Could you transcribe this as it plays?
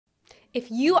If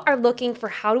you are looking for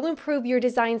how to improve your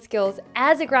design skills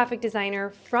as a graphic designer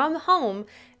from home,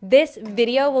 this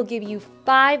video will give you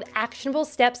 5 actionable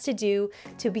steps to do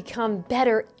to become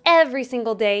better every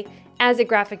single day as a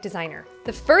graphic designer.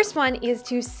 The first one is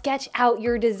to sketch out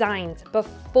your designs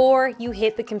before you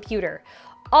hit the computer.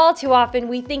 All too often,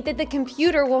 we think that the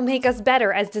computer will make us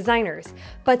better as designers,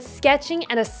 but sketching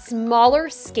at a smaller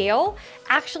scale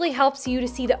actually helps you to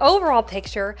see the overall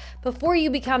picture before you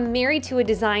become married to a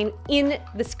design in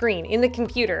the screen, in the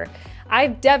computer.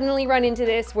 I've definitely run into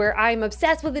this where I'm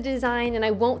obsessed with the design and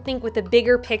I won't think with the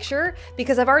bigger picture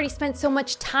because I've already spent so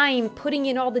much time putting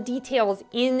in all the details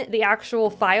in the actual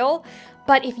file.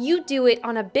 But if you do it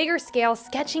on a bigger scale,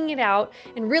 sketching it out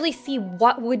and really see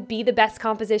what would be the best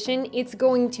composition, it's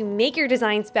going to make your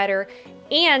designs better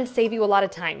and save you a lot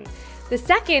of time. The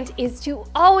second is to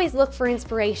always look for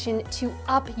inspiration to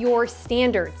up your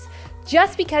standards.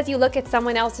 Just because you look at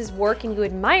someone else's work and you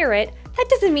admire it, that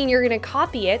doesn't mean you're going to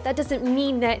copy it. That doesn't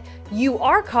mean that you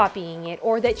are copying it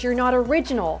or that you're not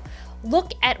original.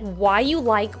 Look at why you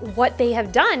like what they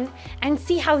have done and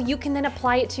see how you can then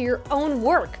apply it to your own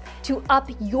work to up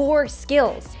your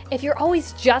skills. If you're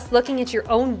always just looking at your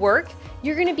own work,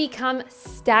 you're going to become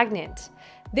stagnant.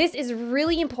 This is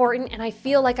really important, and I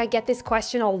feel like I get this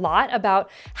question a lot about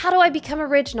how do I become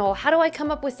original? How do I come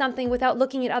up with something without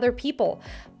looking at other people?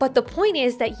 But the point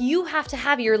is that you have to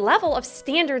have your level of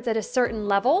standards at a certain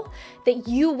level that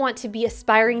you want to be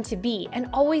aspiring to be, and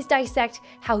always dissect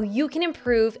how you can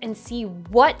improve and see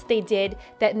what they did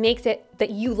that makes it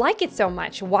that you like it so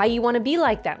much, why you want to be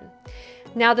like them.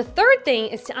 Now, the third thing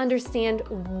is to understand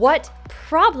what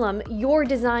problem your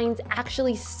designs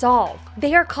actually solve.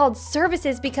 They are called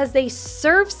services because they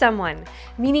serve someone,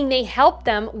 meaning they help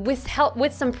them with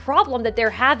some problem that they're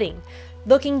having.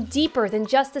 Looking deeper than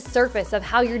just the surface of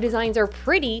how your designs are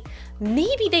pretty,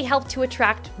 maybe they help to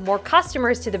attract more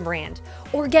customers to the brand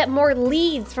or get more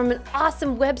leads from an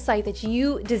awesome website that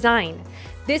you design.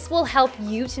 This will help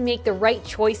you to make the right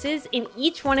choices in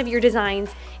each one of your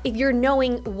designs if you're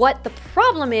knowing what the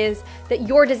problem is that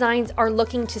your designs are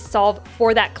looking to solve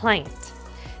for that client.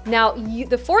 Now,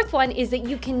 the fourth one is that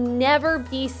you can never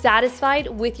be satisfied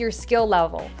with your skill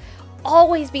level.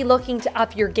 Always be looking to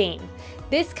up your game.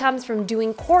 This comes from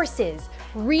doing courses,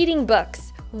 reading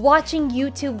books, watching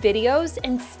YouTube videos,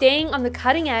 and staying on the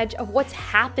cutting edge of what's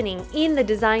happening in the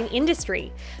design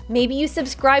industry. Maybe you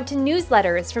subscribe to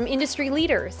newsletters from industry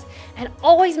leaders, and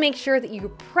always make sure that you're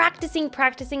practicing.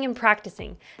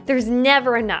 There's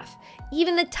never enough.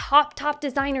 Even the top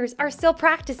designers are still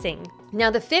practicing. Now,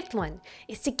 the fifth one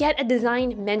is to get a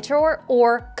design mentor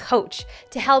or coach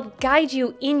to help guide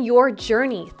you in your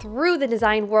journey through the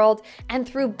design world and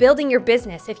through building your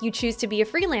business if you choose to be a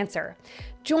freelancer.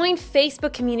 Join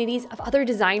Facebook communities of other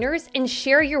designers and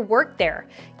share your work there.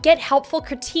 Get helpful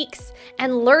critiques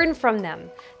and learn from them.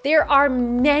 There are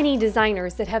many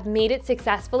designers that have made it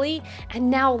successfully and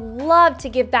now love to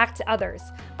give back to others.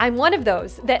 I'm one of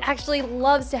those that actually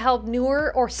loves to help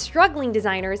newer or struggling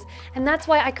designers, and that's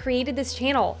why I created this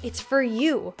channel. It's for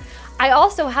you. I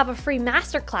also have a free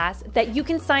masterclass that you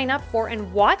can sign up for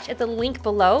and watch at the link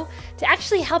below to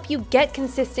actually help you get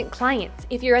consistent clients.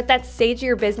 If you're at that stage of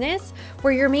your business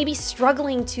where you're maybe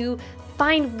struggling to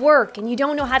find work and you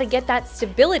don't know how to get that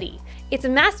stability, it's a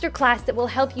masterclass that will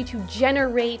help you to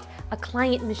generate a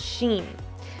client machine.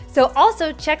 So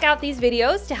also check out these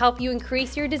videos to help you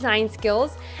increase your design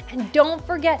skills, and don't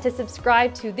forget to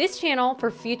subscribe to this channel for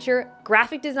future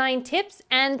graphic design tips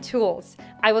and tools.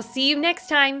 I will see you next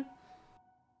time.